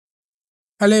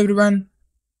Hello everyone,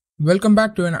 welcome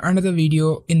back to another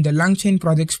video in the Lung Chain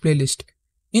Projects playlist.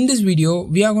 In this video,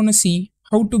 we are going to see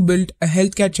how to build a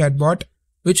healthcare chatbot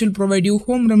which will provide you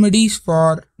home remedies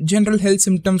for general health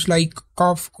symptoms like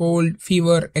cough, cold,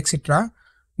 fever, etc.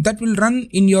 that will run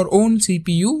in your own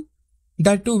CPU,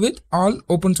 that too with all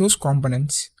open source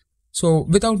components. So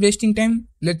without wasting time,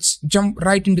 let's jump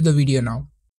right into the video now.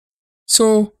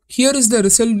 So here is the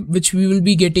result which we will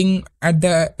be getting at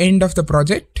the end of the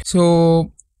project.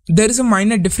 So there is a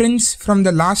minor difference from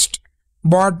the last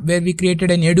bot where we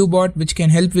created an EduBot which can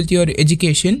help with your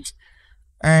education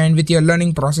and with your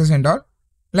learning process and all.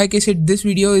 Like I said, this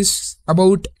video is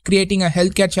about creating a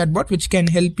healthcare chatbot which can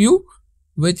help you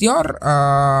with your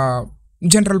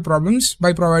general problems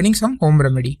by providing some home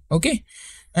remedy. Okay.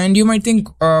 And you might think,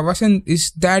 Vasant,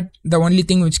 is that the only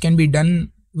thing which can be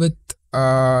done with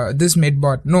this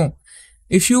Medbot? No.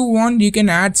 If you want, you can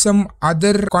add some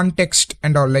other context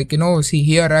and all, like, see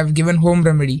here I've given home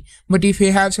remedy, but if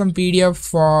you have some PDF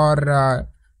for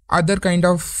other kind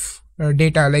of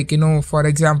data, like, for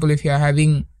example, if you are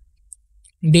having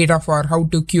data for how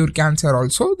to cure cancer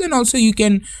also, then also you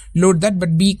can load that,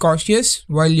 but be cautious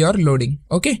while you're loading.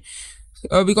 Okay.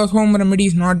 Because home remedy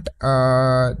is not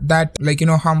that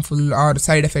harmful or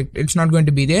side effect, it's not going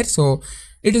to be there. So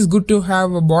it is good to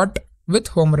have a bot with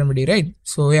home remedy, right?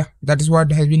 So yeah, that is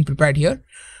what has been prepared here.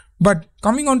 But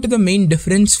coming on to the main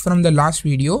difference from the last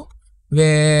video,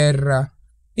 where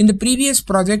in the previous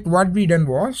project what we done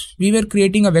was we were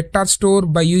creating a vector store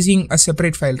by using a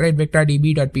separate file, right,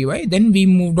 vector.db.py. Then we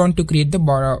moved on to create the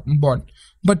bot.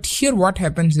 But here what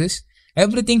happens is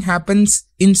everything happens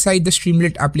inside the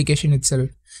Streamlit application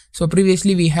itself. So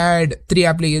previously we had three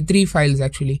files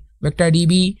actually,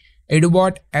 vector.db,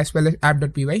 EduBot as well as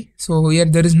app.py. So here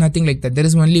there is nothing like that. There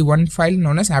is only one file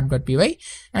known as app.py,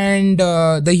 and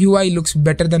the UI looks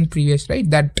better than previous, right?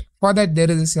 That for that there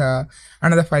is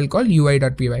another file called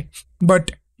ui.py.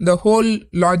 But the whole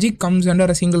logic comes under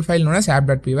a single file known as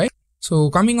app.py. So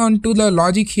coming on to the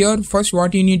logic here, first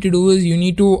what you need to do is you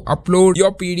need to upload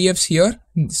your PDFs here.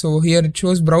 So here it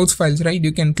shows browse files, right?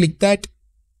 You can click that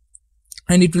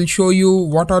and it will show you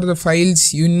what are the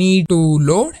files you need to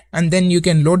load, and then you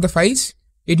can load the files.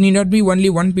 It need not be only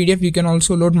one PDF, you can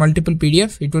also load multiple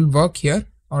PDF. It will work here.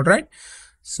 Alright.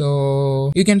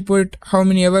 So you can put how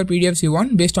many ever PDFs you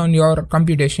want based on your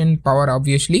computation power,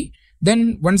 obviously.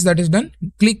 Then once that is done,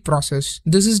 click process.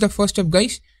 This is the first step,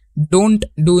 guys. Don't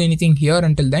do anything here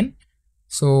until then.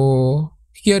 So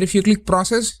here if you click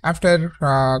process, after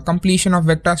completion of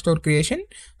vector store creation,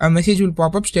 a message will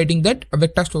pop up stating that a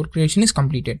vector store creation is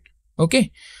completed.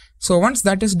 Okay. So once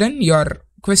that is done, your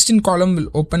question column will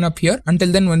open up here.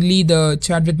 Until then only the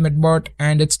chat with Medbot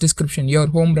and its description, your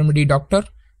home remedy doctor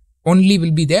only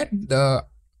will be there. The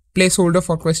placeholder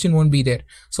for question won't be there.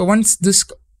 So once this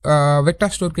vector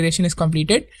store creation is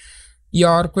completed,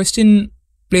 your question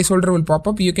placeholder will pop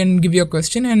up. You can give your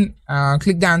question and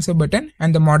click the answer button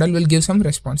and the model will give some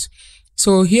response.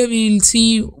 So here we will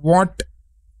see what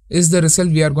is the result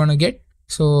we are going to get.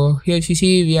 So here if you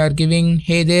see, we are giving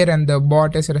hey there, and the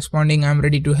bot is responding, I'm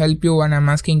ready to help you, and I'm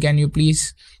asking, can you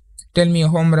please tell me a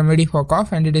home remedy for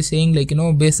cough? And it is saying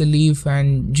basil leaf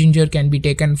and ginger can be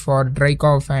taken for dry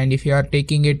cough, and if you are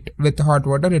taking it with hot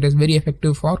water, it is very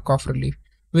effective for cough relief,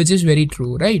 which is very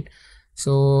true, right?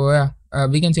 So yeah,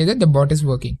 we can say that the bot is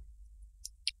working.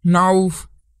 Now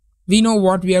we know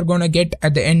what we are going to get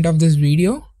at the end of this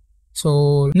video.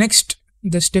 So next,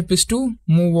 the step is to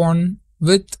move on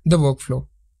with the workflow.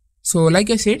 So like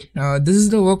I said, this is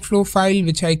the workflow file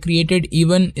which I created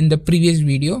even in the previous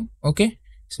video. Okay.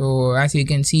 So as you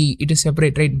can see, it is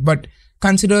separate, right? But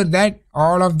consider that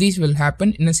all of these will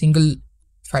happen in a single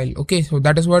file. Okay. So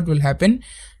that is what will happen.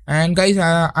 And guys,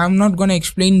 I'm not going to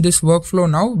explain this workflow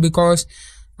now because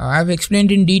I've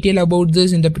explained in detail about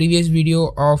this in the previous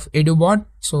video of EduBot.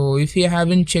 So if you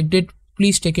haven't checked it,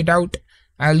 please check it out.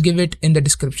 I'll give it in the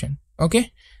description.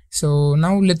 Okay. So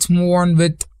now let's move on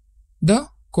with the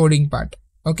coding part.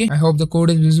 Okay. I hope the code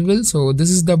is visible. So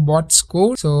this is the bot's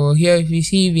code. So here if we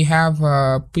see, we have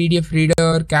a PDF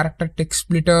reader, character text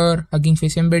splitter, Hugging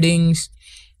Face embeddings,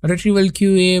 retrieval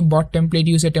QA, bot template,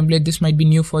 user template. This might be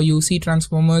new for you. C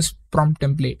transformers, prompt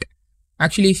template.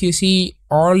 Actually, if you see,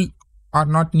 all are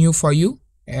not new for you.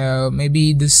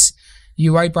 Maybe this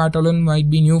UI part alone might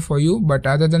be new for you, but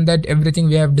other than that, everything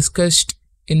we have discussed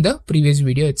in the previous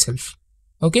video itself.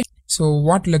 Okay. So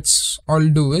what let's all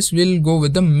do is we'll go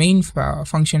with the main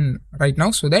function right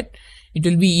now so that it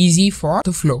will be easy for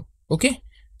the flow. Okay.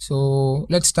 So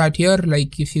let's start here.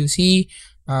 Like if you see,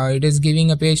 it is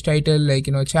giving a page title like,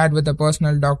 chat with a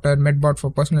personal doctor, Medbot for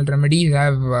personal remedies. I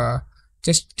have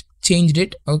just changed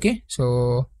it. Okay,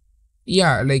 so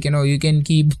yeah, like you can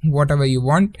keep whatever you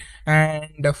want,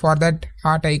 and for that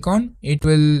heart icon it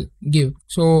will give.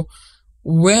 So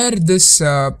where this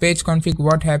page config,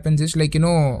 what happens is, like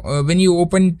when you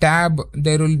open tab,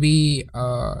 there will be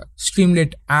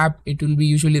Streamlit app, it will be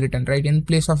usually written, right? In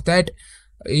place of that,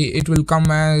 it will come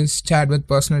as chat with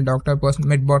personal doctor, personal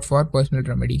Medbot for personal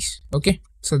remedies. Okay,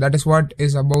 so that is what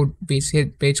is about page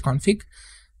config.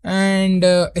 And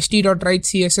st.write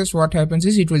css, what happens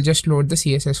is it will just load the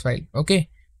css file. Okay,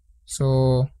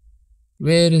 so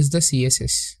where is the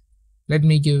css? Let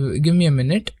me give me a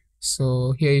minute.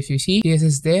 So here, if you see,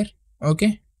 css there.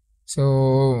 Okay,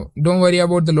 so don't worry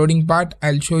about the loading part,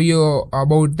 I'll show you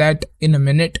about that in a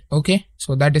minute. Okay,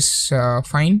 so that is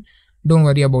fine, don't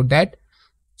worry about that.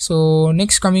 So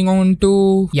next coming on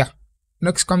to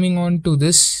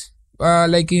this,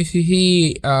 like if you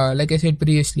see, like I said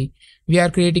previously, we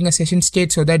are creating a session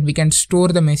state so that we can store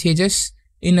the messages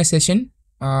in a session.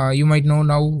 You might know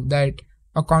now that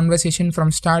a conversation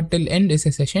from start till end is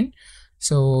a session.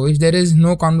 So if there is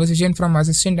no conversation from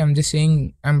assistant, I'm just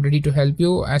saying I'm ready to help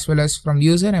you, as well as from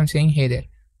user, I'm saying hey there.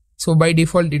 So by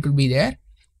default it will be there.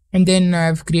 And then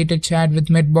I've created chat with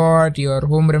Medbot, your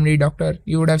home remedy doctor.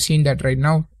 You would have seen that right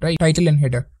now, right? Title and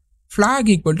header. Flag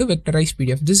equal to vectorized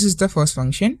PDF. This is the first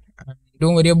function.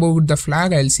 Don't worry about the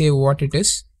flag, I'll say what it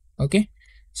is. Okay,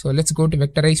 so let's go to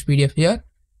vectorized PDF here,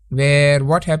 where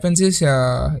what happens is,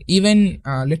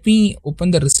 let me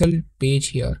open the result page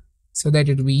here so that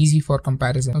it will be easy for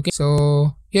comparison. Okay,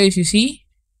 so here if you see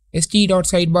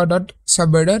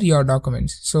st.sidebar.subheader your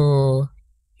documents, so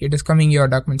it is coming your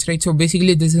documents, right? So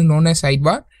basically this is known as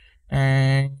sidebar,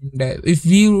 and if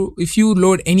you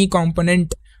load any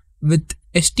component with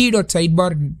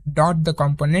st.sidebar.the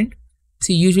component,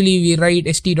 see, usually we write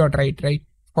st.write, right,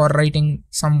 for writing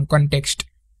some context.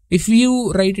 If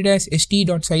you write it as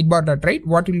st.sidebar.write,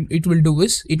 what it will do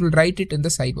is it will write it in the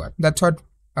sidebar. That's what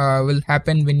will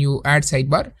happen when you add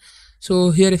sidebar.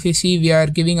 So here if you see, we are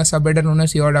giving a subheader known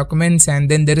as your documents, and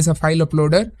then there is a file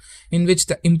uploader, in which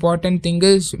the important thing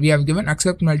is we have given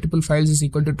accept multiple files is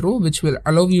equal to true, which will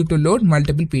allow you to load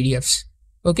multiple PDFs.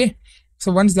 Okay,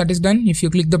 so once that is done, if you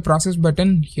click the process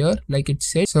button here, like it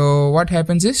said, so what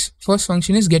happens is, first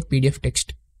function is get PDF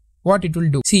text. What it will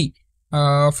do, see,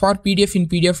 for PDF in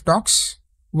PDF docs,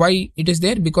 why it is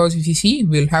there? Because if you see,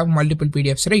 we'll have multiple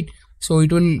PDFs, right? So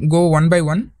it will go one by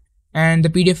one, and the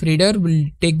PDF reader will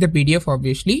take the PDF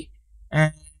obviously,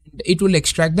 and it will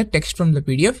extract the text from the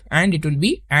PDF, and it will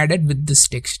be added with this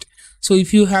text. So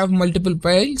if you have multiple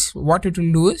files, what it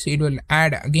will do is it will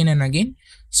add again and again.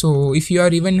 So if you are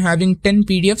even having 10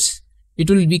 PDFs, it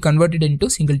will be converted into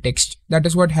single text. That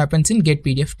is what happens in get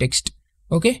PDF text.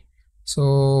 Okay,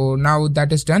 so now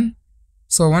that is done.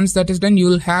 So once that is done, you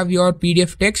will have your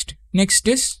PDF text. Next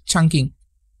is chunking.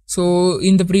 So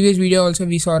in the previous video also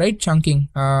we saw, right, chunking.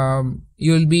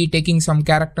 You will be taking some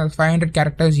characters, 500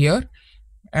 characters here,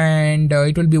 and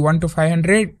it will be 1 to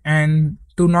 500, and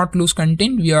to not lose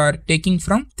content, we are taking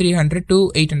from 300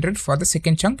 to 800 for the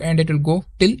second chunk, and it will go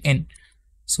till n.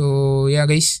 So yeah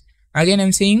guys, again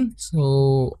I'm saying,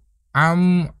 so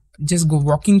I'm just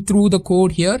walking through the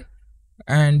code here,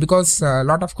 and because a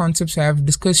lot of concepts I have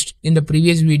discussed in the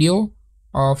previous video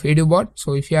of EduBot,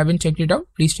 so if you haven't checked it out,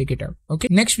 please check it out. Okay,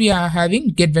 next we are having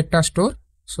get vector store.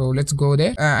 So let's go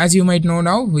there. As you might know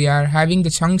now, we are having the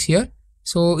chunks here.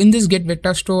 So in this get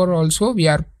vector store also, we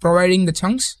are providing the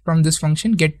chunks from this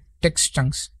function get text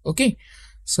chunks. Okay,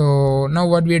 so now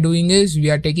what we are doing is we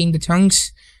are taking the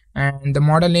chunks, and the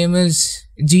model name is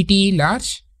GT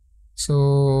large.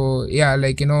 So yeah,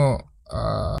 like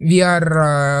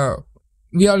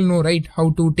we all know, right,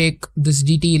 how to take this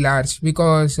GT large,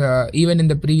 because even in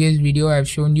the previous video I have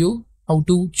shown you how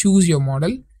to choose your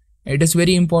model. It is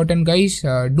very important, guys.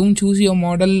 Don't choose your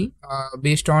model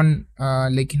based on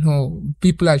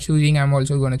people are choosing, I'm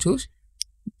also going to choose.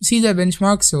 See the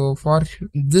benchmark. So for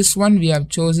this one we have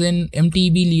chosen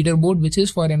MTB leaderboard, which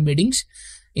is for embeddings.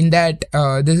 In that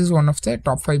this is one of the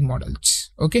top 5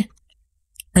 models. Okay,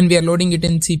 and we are loading it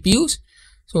in CPUs.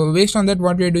 So based on that,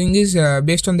 what we are doing is,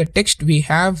 based on the text we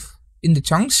have in the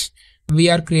chunks, we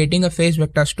are creating a FAISS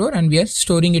vector store, and we are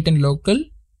storing it in local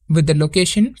with the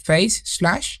location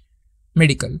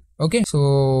FAISS/medical. Okay,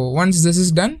 so once this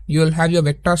is done, you will have your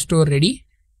vector store ready.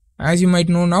 As you might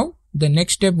know now, the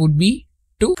next step would be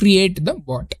to create the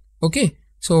bot. Okay,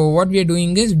 so what we are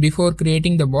doing is, before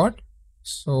creating the bot,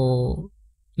 so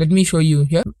let me show you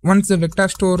here. Once the vector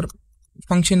store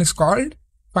function is called,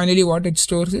 finally what it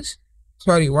stores is,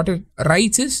 what it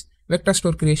writes is vector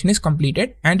store creation is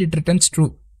completed, and it returns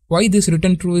true. Why this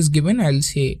return true is given, I'll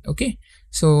say. Okay,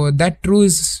 So that true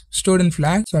is stored in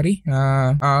flag. Sorry.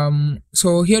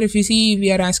 So here if you see,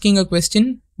 we are asking a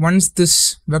question. Once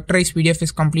this vectorized PDF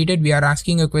is completed, we are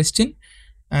asking a question,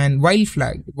 and while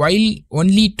flag, while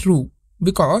only true,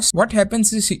 because what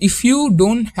happens is if you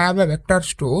don't have a vector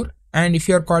store and if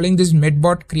you are calling this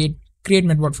medbot create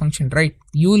medbot function, right,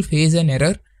 you will face an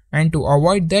error. And to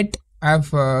avoid that,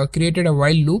 I've created a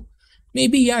while loop.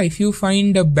 Maybe, yeah, if you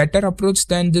find a better approach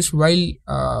than this while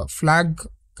flag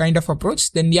kind of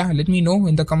approach, then yeah, let me know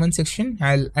in the comment section.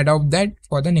 I'll adopt that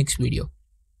for the next video.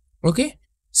 Okay,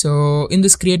 so in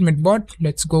this create medbot,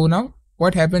 let's go now.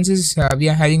 What happens is we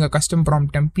are having a custom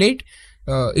prompt template.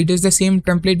 It is the same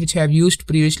template which I have used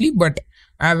previously, but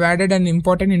I've added an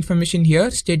important information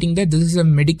here stating that this is a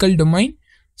medical domain.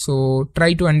 So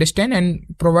try to understand and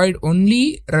provide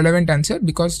only relevant answer,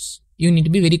 because you need to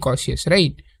be very cautious,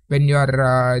 right, when you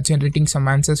are generating some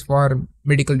answers for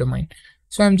medical domain.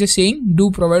 So I'm just saying,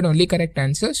 do provide only correct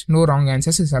answers, no wrong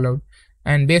answers is allowed.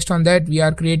 And based on that, we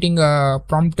are creating a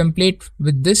prompt template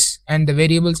with this, and the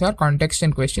variables are context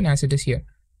and question as it is here.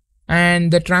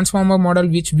 And the transformer model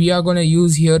which we are going to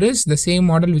use here is the same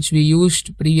model which we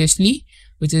used previously,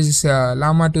 which is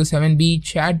Llama 27b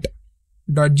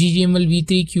chat.ggml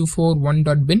v3 q4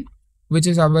 1.bin, which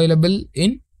is available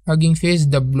in Hugging Face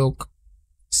the block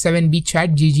 7b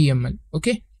chat ggml.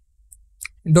 Okay,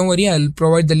 don't worry, I'll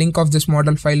provide the link of this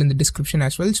model file in the description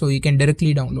as well, so you can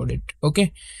directly download it.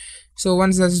 Okay, so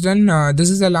once that's done, this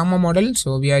is the Llama model,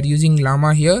 so we are using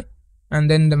Llama here. And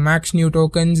then the max new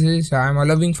tokens is I'm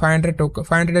allowing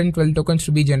 512 tokens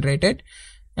to be generated,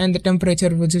 and the temperature,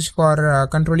 which is for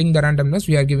controlling the randomness,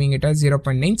 we are giving it as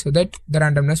 0.9 so that the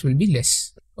randomness will be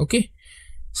less. Okay,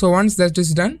 so once that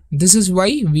is done, this is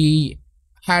why we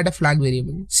had a flag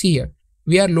variable. See here,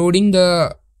 we are loading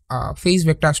the FAISS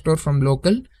vector store from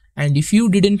local, and if you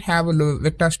didn't have a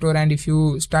vector store and if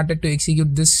you started to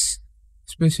execute this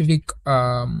specific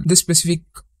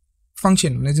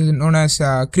function, which is known as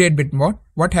create medbot,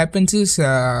 what happens is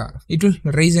it will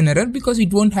raise an error because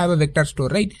it won't have a vector store,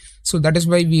 right? So that is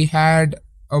why we had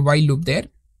a while loop there,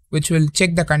 which will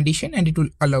check the condition and it will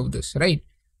allow this, right?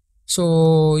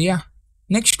 So yeah,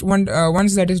 next one,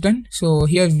 once that is done, so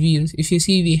here if you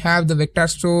see, we have the vector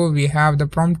store, we have the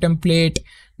prompt template,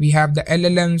 we have the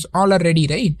LLMs, all are ready,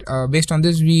 right? Based on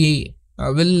this, we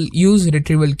will use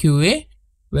retrieval QA,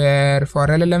 where for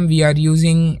LLM we are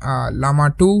using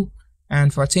Llama 2,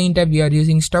 and for chain type we are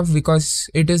using stuff because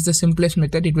it is the simplest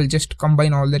method. It will just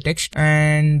combine all the text,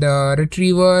 and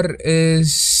retriever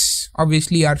is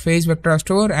obviously our FAISS vector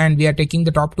store, and we are taking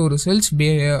the top two results.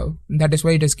 That is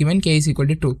why it is given k is equal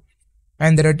to 2.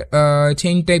 And the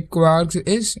chain type quarks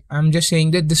is, I'm just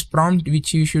saying that this prompt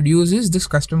which you should use is this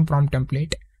custom prompt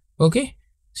template. Okay,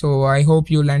 so I hope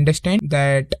you'll understand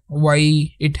that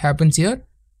why it happens here.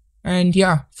 And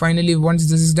yeah, finally, once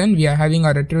this is done, we are having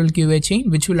our retrieval QA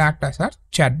chain, which will act as our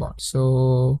chatbot.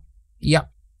 So yeah,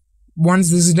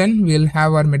 once this is done, we'll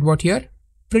have our medbot here.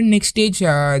 Print next stage.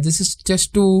 This is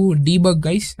just to debug,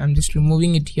 guys. I'm just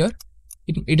removing it here.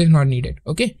 It is not needed.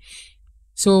 Okay.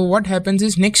 So what happens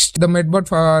is, next the medbot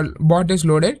bot is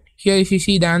loaded. Here, if you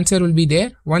see, the answer will be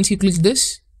there. Once you click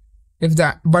this, if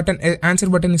the answer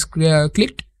button is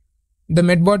clicked, the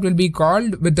medbot will be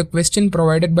called with the question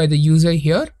provided by the user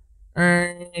here.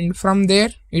 And from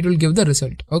there it will give the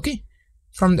result. Okay,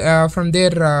 from there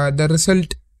the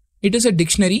result, it is a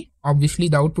dictionary. Obviously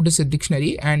the output is a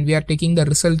dictionary, and we are taking the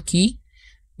result key,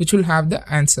 which will have the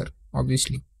answer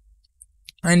obviously,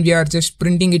 and we are just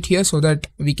printing it here so that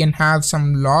we can have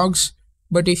some logs.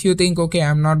 But if you think, okay,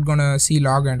 I'm not gonna see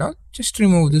log and all, just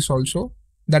remove this also,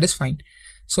 that is fine.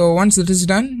 So once it is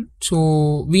done,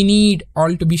 so we need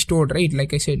all to be stored, right?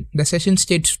 Like I said, the session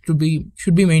states should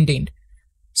be maintained,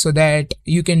 so that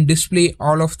you can display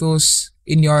all of those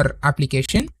in your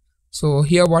application. So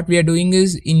here what we are doing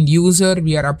is, in user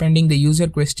we are appending the user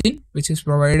question, which is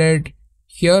provided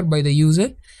here by the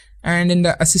user, and in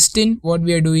the assistant what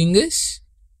we are doing is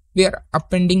we are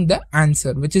appending the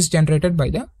answer, which is generated by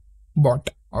the bot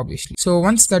obviously. So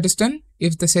once that is done,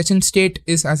 if the session state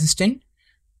is assistant,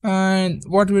 and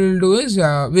what we'll do is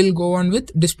we'll go on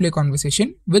with display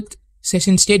conversation with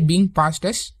session state being passed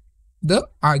as the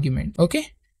argument. Okay,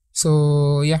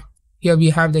 so yeah, here we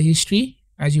have the history,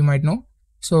 as you might know.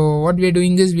 So what we are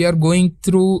doing is we are going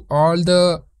through all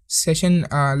the session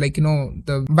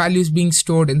the values being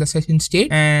stored in the session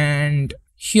state, and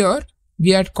here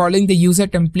we are calling the user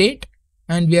template,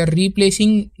 and we are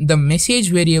replacing the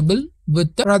message variable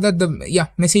with the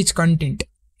message content.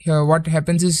 Here what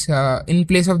happens is in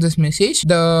place of this message,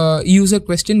 the user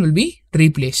question will be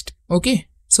replaced. Okay,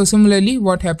 so similarly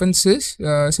what happens is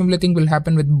similar thing will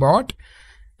happen with bot,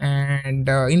 and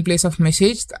in place of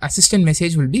message, the assistant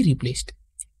message will be replaced.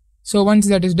 So once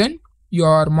that is done,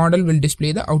 your model will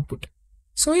display the output.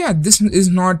 So yeah, this is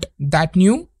not that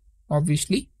new,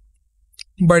 obviously,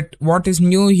 but what is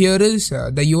new here is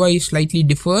the UI is slightly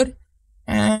differ,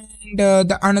 and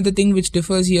the another thing which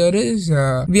differs here is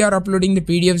we are uploading the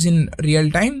PDFs in real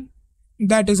time.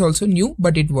 That is also new,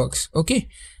 but it works. Okay,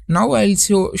 now I'll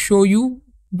show you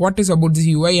what is about this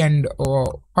UI and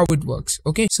how it works.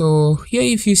 Okay, so here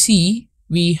if you see,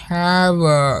 we have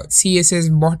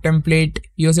CSS bot template,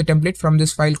 user template from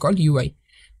this file called UI.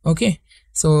 Okay,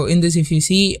 so in this, if you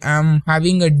see, I'm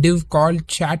having a div called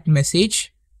chat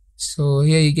message. So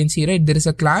here you can see, right, there is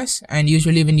a class, and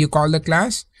usually when you call the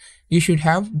class, you should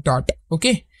have dot.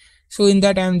 Okay, so in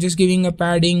that I'm just giving a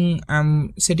padding.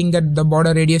 I'm setting that the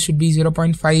border radius should be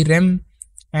 0.5 rem,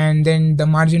 and then the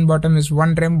margin bottom is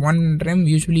 1 rem. 1 rem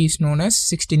usually is known as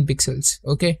 16 pixels.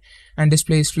 Okay, and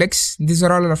display is flex. These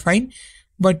are all fine,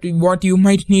 but what you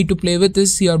might need to play with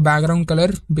is your background color,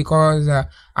 because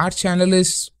our channel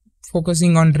is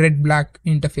focusing on red black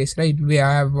interface, right? We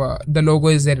have the logo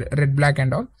is red black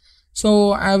and all.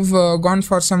 So I've gone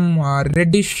for some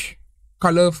reddish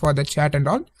color for the chat and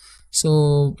all.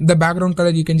 So the background color,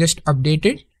 you can just update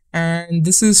it, and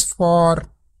this is for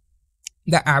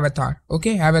the avatar.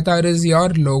 Okay, avatar is your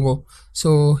logo.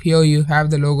 So here you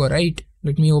have the logo, right?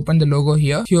 Let me open the logo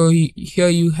here. Here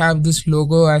you have this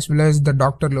logo as well as the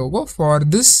doctor logo. For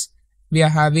this, we are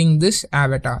having this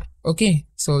avatar. Okay,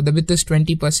 so the width is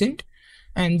 20%,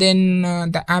 and then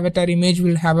the avatar image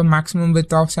will have a maximum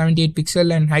width of 78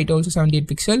 pixel and height also 78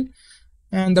 pixel,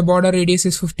 and the border radius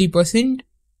is 50%.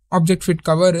 Object fit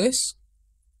cover is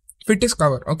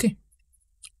cover. Okay,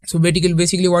 so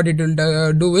basically what it will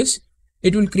do is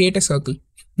it will create a circle.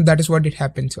 That is what it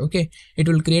happens. Okay, it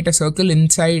will create a circle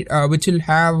inside which will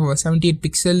have 78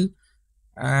 pixel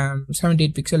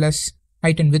as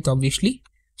height and width, obviously.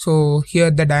 So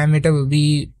here the diameter will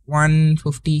be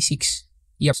 156.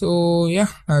 Yep. So yeah,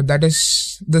 that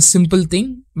is the simple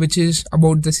thing which is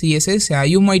about the CSS.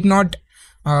 You might not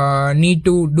need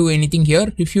to do anything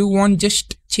here. If you want,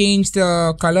 just change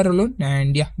the color alone,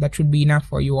 and yeah, that should be enough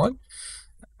for you all,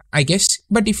 I guess.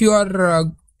 But if you are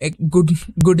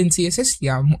good in CSS,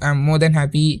 yeah, I'm more than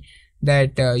happy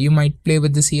that you might play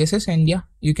with the CSS, and yeah,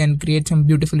 you can create some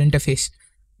beautiful interface.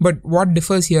 But what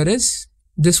differs here is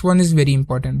this one is very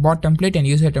important: bot template and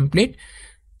user template.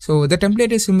 So the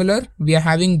template is similar. We are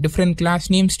having different class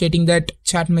names stating that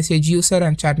chat message user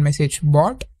and chat message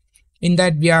bot. In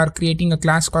that, we are creating a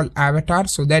class called avatar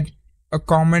so that a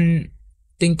common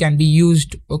thing can be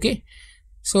used. Okay,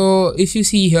 so if you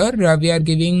see here, we are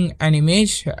giving an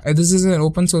image. This is an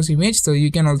open source image, so you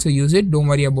can also use it. Don't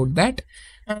worry about that.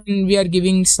 And we are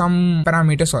giving some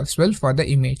parameters as well for the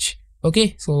image.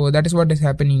 Okay, so that is what is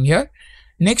happening here.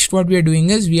 Next, what we are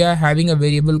doing is we are having a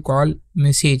variable called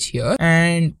message here,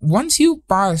 and once you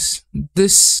pass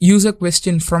this user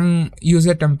question from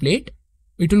user template,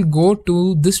 it will go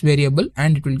to this variable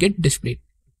and it will get displayed.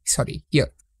 Sorry, here.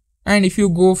 And if you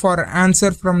go for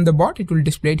answer from the bot, it will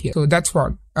display it here. So that's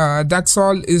all. That's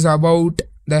all is about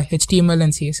the HTML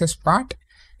and CSS part.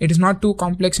 It is not too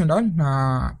complex and all.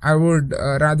 I would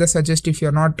rather suggest, if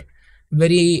you're not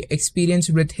very experienced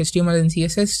with HTML and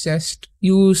CSS, just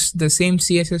use the same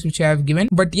CSS which I have given.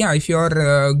 But yeah, if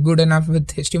you're good enough with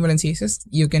HTML and CSS,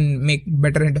 you can make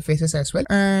better interfaces as well.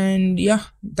 And yeah,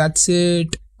 that's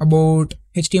it about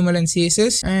HTML and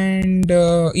CSS. And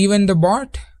even the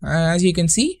bot, as you can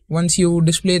see, once you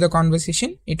display the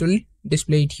conversation, it will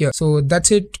display it here. So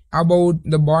that's it about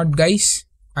the bot, guys.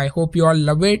 I hope you all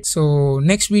love it. So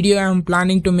next video, I'm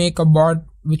planning to make a bot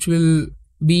which will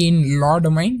be in law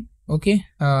domain. Okay,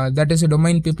 that is a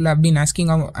domain people have been asking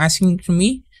to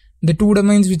me. The two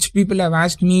domains which people have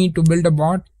asked me to build a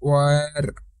bot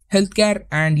were healthcare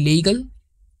and legal.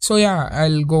 So yeah,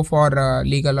 I'll go for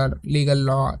legal or legal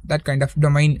law, that kind of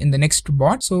domain in the next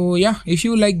bot. So yeah, if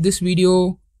you like this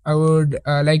video, I would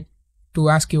like to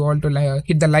ask you all to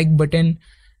hit the like button,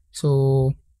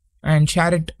 so and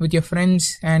share it with your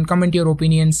friends and comment your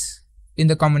opinions in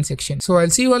the comment section. So I'll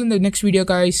see you all in the next video,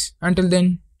 guys. Until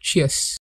then, cheers.